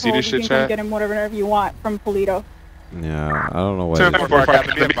Ho. You see this shit, you can chat? come get him whatever you want from Polito. Yeah, I don't know what.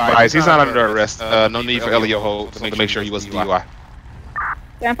 10-4, he's not under arrest. No need for Elio Ho to make sure he wasn't DUI.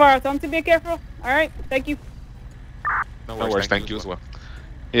 Stand far. Tell him to be careful. All right. Thank you. No worries. Thank you as well.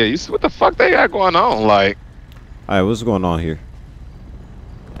 Yeah, you see what the fuck they got going on? Like, all right, what's going on here?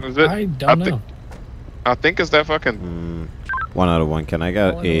 Is it? I don't know. I think it's that fucking. 1 out of 1. Can I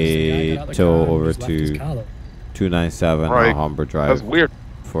get a tow over to 297 Alhambra Drive? That's weird.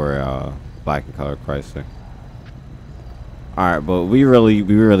 For black and color Chrysler. All right, but we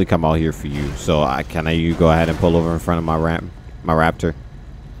really come out here for you. So you go ahead and pull over in front of my Raptor,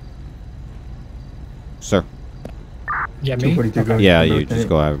 sir? Yeah, me. Yeah, you just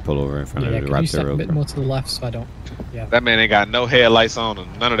go ahead and pull over in front of the Raptor. You step a bit more to the left so I don't. Yeah. That man ain't got no headlights on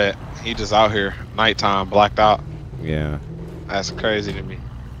and none of that. He just out here nighttime, blacked out. Yeah. That's crazy to me.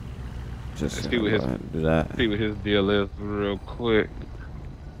 Just see what his deal is real quick.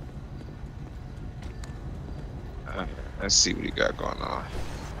 Let's see what he got going on.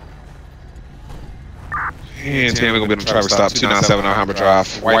 And today we're gonna be on the traffic stop 297 Alhambra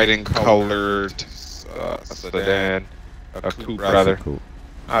Drive, white and colored sedan, a coupe rather.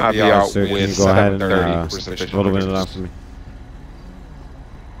 I'll be out with 730. Roll the window down for me.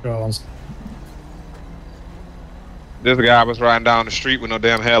 Go on. This guy was riding down the street with no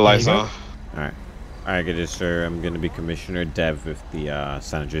damn headlights on. Alright. Alright, good day, sir. I'm going to be Commissioner Dev with the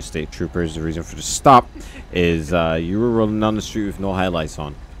San Andreas State Troopers. The reason for the stop is you were rolling down the street with no headlights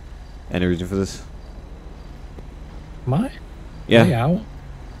on. Any reason for this? Am I? Yeah.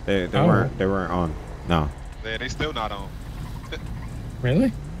 They out? They weren't on. No. Yeah, they still not on.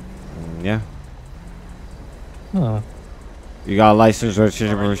 Really? Yeah. Huh. You got a license,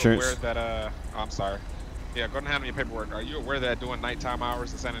 registration, or insurance? Aware that, I'm sorry. Yeah, go ahead and handle your paperwork. Are you aware that during nighttime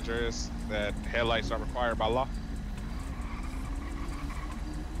hours in San Andreas that headlights are required by law?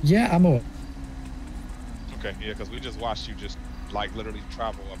 Yeah, I'm aware. Okay, yeah, because we just watched you just like literally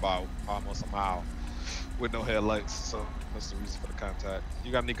travel about almost a mile with no headlights, so that's the reason for the contact.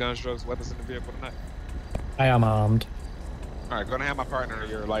 You got any guns, drugs, weapons in the vehicle tonight? I am armed. All right, go ahead and have my partner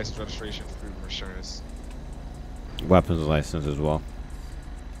your license, registration, proof of insurance. Weapons license as well.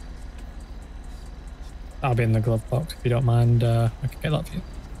 I'll be in the glove box if you don't mind. I can get that for you.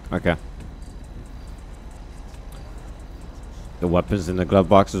 Okay. The weapons in the glove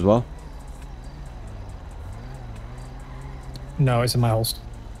box as well? No, it's in my holster.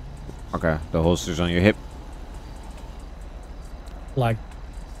 Okay. The holster's on your hip? Like.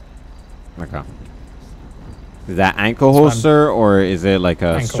 Okay. Is that ankle holster or is it like a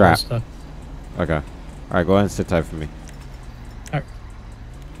ankle strap? Holster. Okay. Alright, go ahead and sit tight for me. Alright.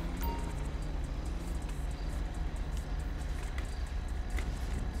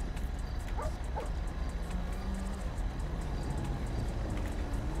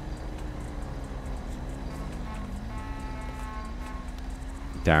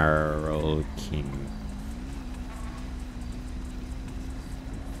 Daryl King.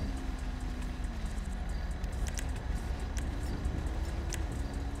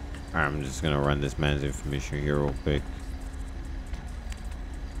 I'm just gonna run this man's information here real quick.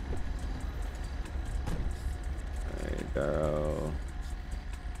 Alright, Daryl.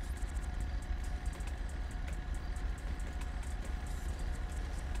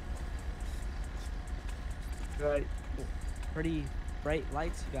 Right. Pretty bright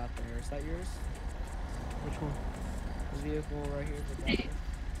lights you got there. Is that yours? Which one? This vehicle right here.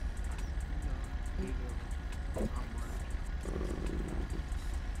 The black one?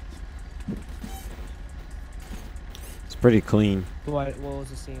 It's pretty clean. What was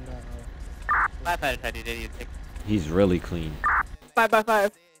the scene? He's really clean.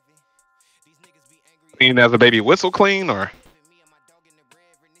 5x5. Clean as a baby whistle clean or?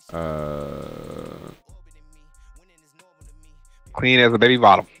 Clean as a baby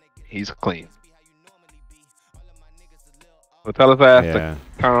bottom. He's clean. Well, tell his ass Yeah. to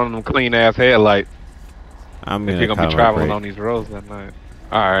turn on them clean ass headlights. I'm if you're gonna be traveling on these roads that night.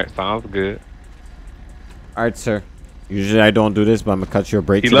 Alright, sounds good. Alright, sir. Usually I don't do this, but I'm gonna cut you a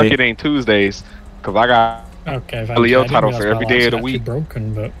break He today. lucky it ain't Tuesdays, cause I got okay, Leo title for every day of the week.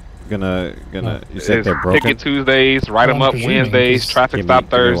 Broken, but Gonna you said they're broken? Ticket Tuesdays, write them up Wednesdays, traffic stop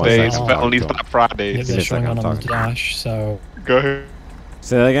Thursdays, felony stop Fridays. they're showing on the dash, so... Go ahead.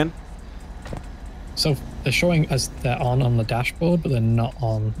 Say that again? So they're showing as they're on the dashboard, but they're not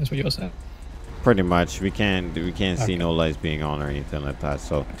on, is what you're saying? Pretty much. We can't see no lights being on or anything like that.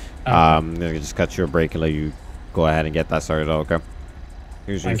 So I'm gonna just cut you a break and let you go ahead and get that started out, okay?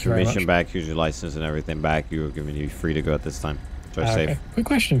 Here's your information back, here's your license and everything back. You were giving you free to go at this time. Drive safe. Quick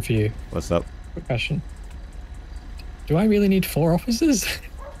question for you. What's up? Quick question. Do I really need 4 officers?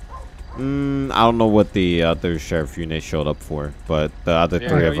 I don't know what the other sheriff unit showed up for, but the other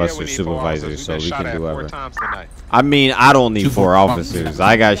 3 of us are supervisors, so we can do whatever. I mean, I don't need 4 officers.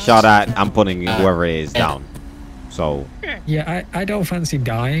 I got shot at. I'm putting whoever it is down. So. Yeah, I don't fancy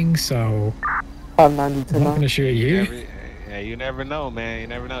dying, so I'm not gonna shoot at you. Yeah, you never know, man. You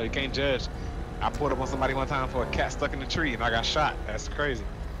never know. You can't judge. I pulled up on somebody one time for a cat stuck in the tree, and I got shot. That's crazy.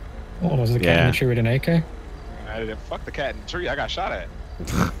 What was the cat in the tree with an AK? I didn't fuck the cat in the tree. I got shot at.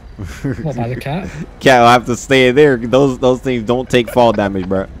 What, by the cat? Cat will have to stay there. Those things don't take fall damage,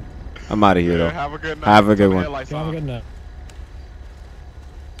 bro. I'm out of here though. Have a good night. Have a good one. Have a good night.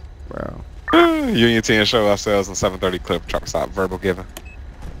 Bro. Union 10 show ourselves in 730 clip. Truck stop. Verbal given.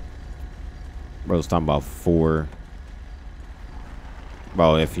 Bro's talking about 4.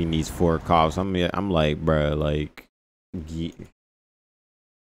 Bro, if he needs 4 cops, I'm like, bro, like,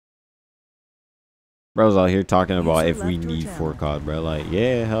 bro's out here talking about if we need 4 cops, bro. Like,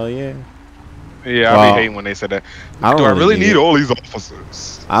 yeah, hell yeah. Yeah, I be hating when they said that. Do I really need all these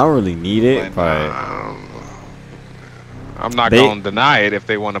officers? I don't really need it, but I'm not gonna deny it if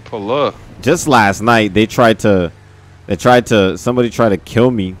they want to pull up. Just last night, somebody tried to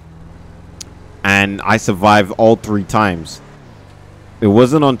kill me, and I survived all 3 times. It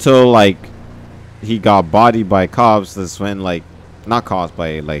wasn't until like he got bodied by cops that's when like not cops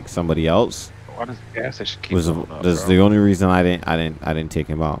by like somebody else. Why does the gas station keep Was the only reason I didn't take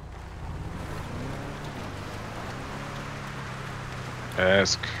him out.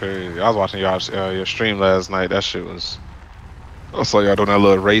 That's crazy. I was watching your stream last night. That shit was. I saw y'all doing that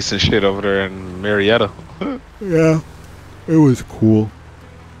little racing shit over there in Marietta. Yeah, it was cool.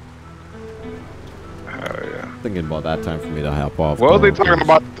 Yeah. Thinking about that time for me to hop off. What was they talking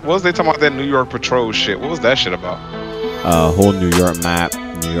about? What was they talking about that New York patrol shit? What was that shit about? Whole New York map,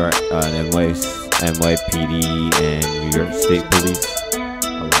 New York, NYPD, and New York State Police.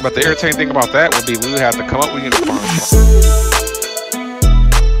 But the irritating thing about that would be we would have to come up with uniforms.